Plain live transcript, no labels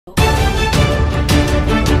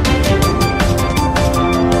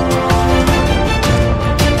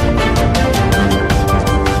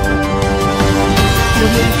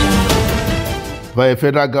The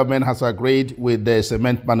federal government has agreed with the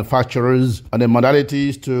cement manufacturers on the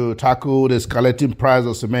modalities to tackle the escalating price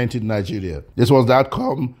of cement in Nigeria. This was the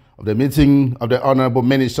outcome of the meeting of the Honourable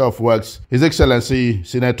Minister of Works, His Excellency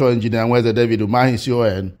Senator Engineer Nweze David Umahi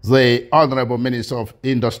CON, the Honourable Minister of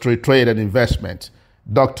Industry, Trade and Investment,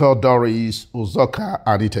 Dr. Doris Uzoka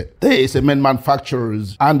Anite, the Cement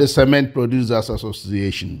Manufacturers and the Cement Producers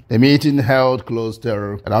Association. The meeting held close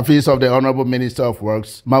to the office of the Honourable Minister of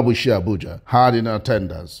Works, MABUSHI ABUJA, had in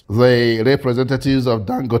attendance the representatives of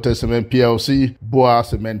Dangote Cement PLC,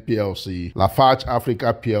 Buacement PLC, Larfarge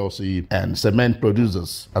Africa PLC, and Cement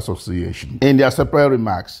Producers Association. In their separate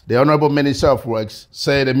remarks, the Honourable Minister of Works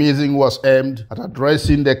said the meeting was aimed at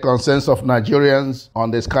addressing the concerns of Nigerians on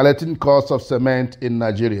the escalating cost of cement in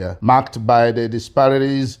Nigeria, marked by the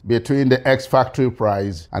disparities between the ex-factory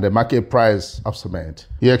price and the market price of cement.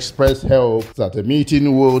 He expressed hope that the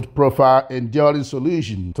meeting would profile enduring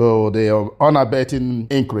solution to the unabating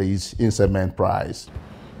increase in cement price.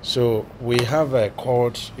 So we have a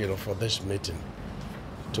call, for this meeting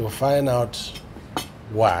to find out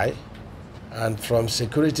why, and from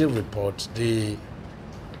security report, the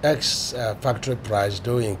ex-factory price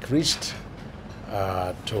though increased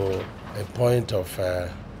to a point of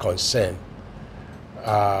concern,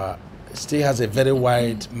 still has a very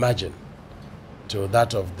wide margin to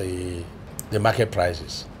that of the market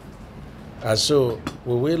prices. And so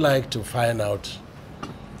we would like to find out,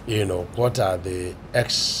 what are the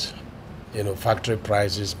factory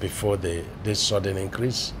prices before this sudden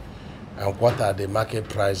increase, and what are the market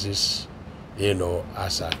prices,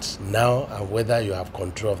 as at now, and whether you have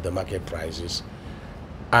control of the market prices,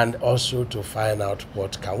 and also to find out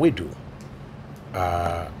what can we do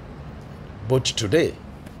both today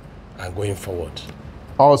and going forward.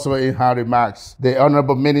 Also in her remarks, the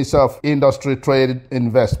Honourable Minister of Industry, Trade and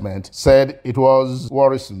Investment said it was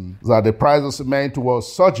worrisome that the price of cement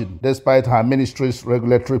was surging despite her ministry's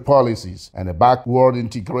regulatory policies and a backward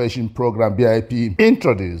integration program BIP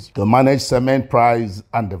introduced to manage cement price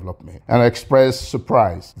and development, and expressed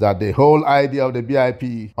surprise that the whole idea of the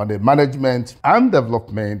BIP on the management and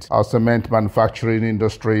development of cement manufacturing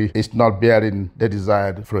industry is not bearing the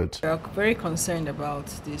desired fruit. We are very concerned about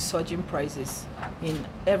the surging prices in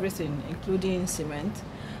everything, including cement.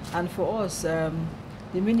 And for us, the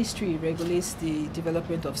ministry regulates the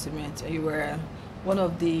development of cement. You were one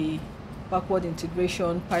of the backward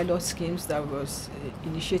integration pilot schemes that was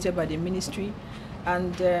initiated by the ministry.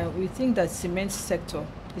 And we think that cement sector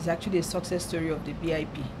is actually a success story of the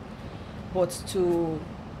BIP. But to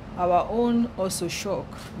our own also shock,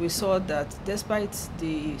 we saw that despite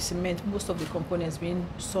the cement, most of the components being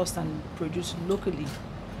sourced and produced locally,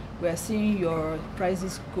 we are seeing your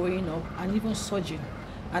prices going up and even surging.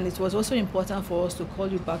 And it was also important for us to call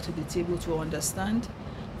you back to the table to understand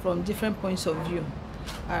from different points of view.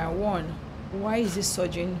 One, why is this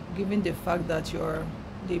surging, given the fact that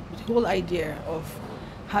the whole idea of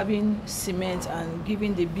having cement and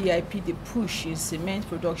giving the BIP the push in cement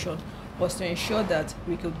production was to ensure that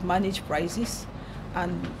we could manage prices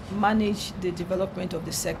and manage the development of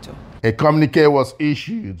the sector. A communique was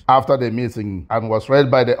issued after the meeting and was read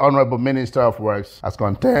by the Honourable Minister of Works as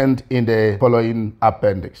contained in the following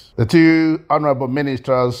appendix. The two Honourable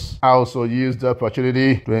Ministers also used the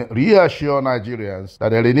opportunity to reassure Nigerians that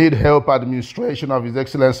the renewed help administration of His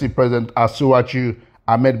Excellency President Asuwachu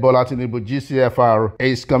Ahmed Bola Tinubu GCFR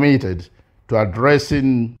is committed to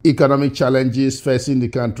addressing economic challenges facing the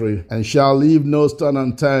country and shall leave no stone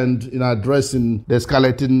unturned in addressing the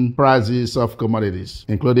escalating prices of commodities,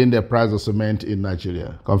 including the price of cement in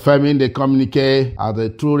Nigeria. Confirming the communique as a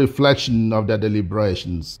true reflection of their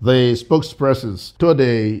deliberations, the spokespersons to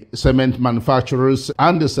the Cement Manufacturers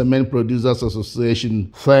and the Cement Producers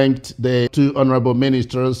Association thanked the two Honourable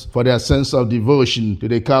Ministers for their sense of devotion to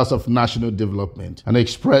the cause of national development and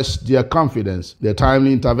expressed their confidence in the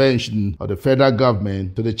timely intervention of the federal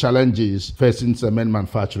government to the challenges facing cement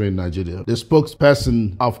manufacturing in Nigeria. The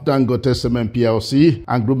spokesperson of Dangote Cement PLC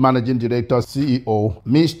and Group Managing Director CEO,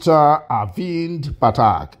 Mr. Arvind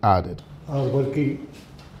Patak, added, are working,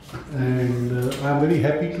 and I am very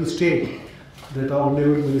happy to state that our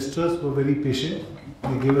honourable ministers were very patient.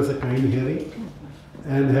 They gave us a kind hearing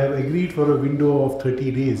and have agreed for a window of 30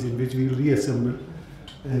 days in which we will reassemble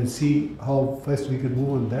and see how fast we can move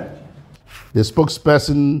on that. The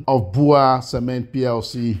spokesperson of Buacement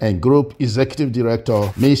PLC and Group Executive Director,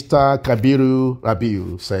 Mr. Kabiru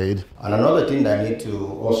Rabiu, said, And another thing that I need to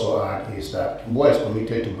also add is that Bua is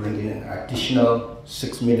committed to bringing an additional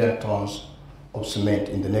 6 million tons of cement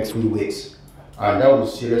in the next few weeks. And that will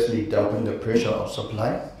seriously dampen the pressure of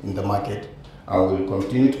supply in the market and we will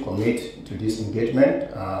continue to commit to this engagement.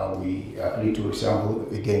 We agree to reassemble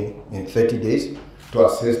again in 30 days to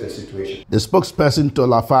assess the situation. The spokesperson to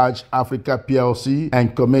Larfarge Africa PLC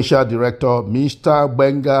and Commercial Director Mr.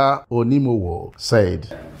 Benga Onimowo said,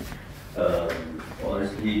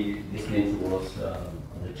 honestly, listening to us,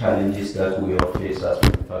 the challenges that we all face as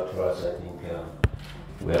manufacturers, I think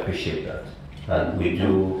we appreciate that. And we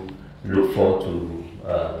do look forward to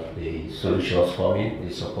the solutions coming,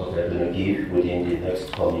 the support they're going to give within the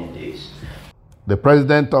next coming days. The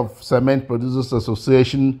president of Cement Producers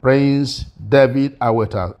Association, Prince David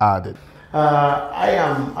Aweta, added, I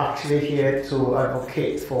am actually here to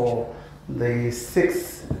advocate for the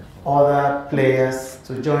 6 other players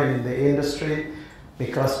to join in the industry,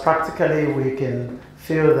 because practically we can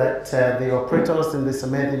feel that the operators in the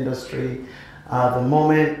cement industry at the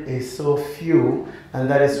moment is so few, and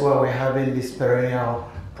that is why we're having this perennial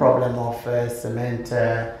problem of cement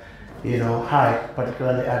hike,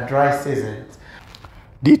 particularly at dry seasons.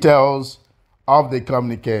 Details of the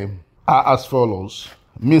communique are as follows.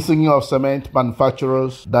 Missing of cement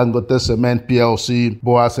manufacturers, Dangote Cement PLC,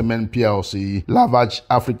 Buacement PLC, Larfarge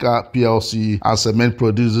Africa PLC, and Cement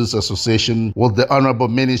Producers Association, with the Honourable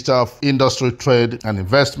Minister of Industry, Trade and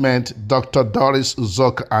Investment, Dr. Doris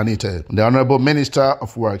Uzok Anite, the Honourable Minister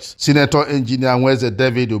of Works, Senator Engineer Nweze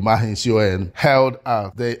David Umahi CON, held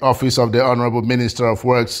at the office of the Honourable Minister of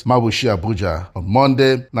Works, MABUSHI, Abuja, on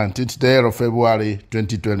Monday, 19th day of February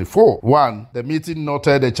 2024. 1. The meeting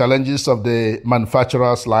noted the challenges of the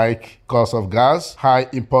manufacturers like cost of gas, high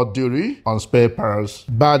import duty on spare parts,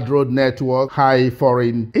 bad road network, high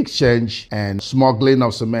foreign exchange, and smuggling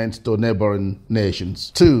of cement to neighboring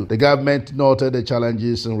nations. 2. The government noted the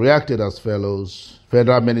challenges and reacted as follows.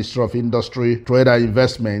 Federal Ministry of Industry, Trade and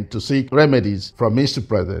Investment to seek remedies from Mr.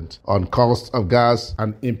 President on cost of gas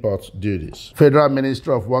and import duties. Federal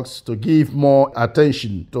Ministry of Works to give more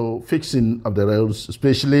attention to fixing of the roads,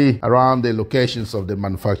 especially around the locations of the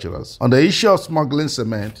manufacturers. On the issue of smuggling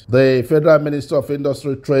cement, the Federal Ministry of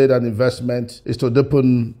Industry, Trade and Investment is to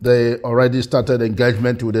deepen the already started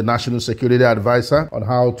engagement with the National Security Advisor on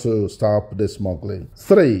how to stop the smuggling.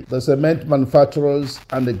 3. The cement manufacturers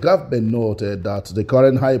and the government noted that the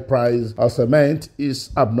current high price of cement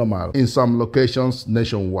is abnormal in some locations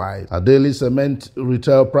nationwide. A daily cement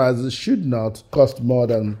retail prices should not cost more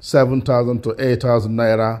than 7,000 to 8,000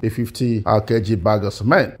 naira a 50 kg bag of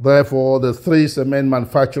cement. Therefore, the 3 cement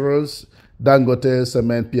manufacturers, Dangote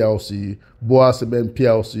Cement PLC, Buacement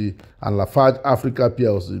PLC, and Larfarge Africa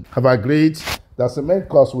PLC, have agreed that cement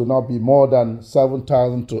costs will not be more than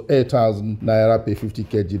 7,000 to 8,000 naira per 50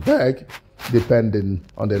 kg bag, depending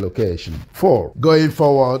on the location. 4. Going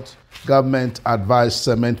forward, government advised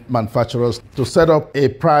cement manufacturers to set up a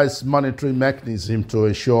price monitoring mechanism to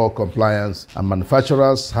ensure compliance, and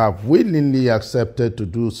manufacturers have willingly accepted to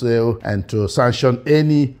do so and to sanction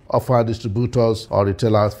any of our distributors or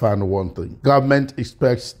retailers found wanting. Government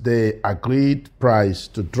expects the agreed price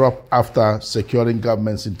to drop after securing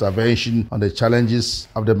government's intervention on the challenges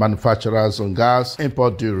of the manufacturers on gas,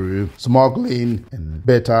 import duty, smuggling, and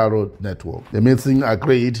better road network. The meeting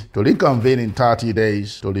agreed to reconvene in 30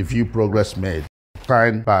 days to review progress made.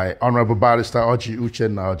 Signed by Honourable Barrister Oji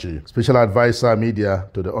Uchenna Oji, Special Advisor Media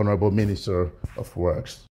to the Honourable Minister of Works.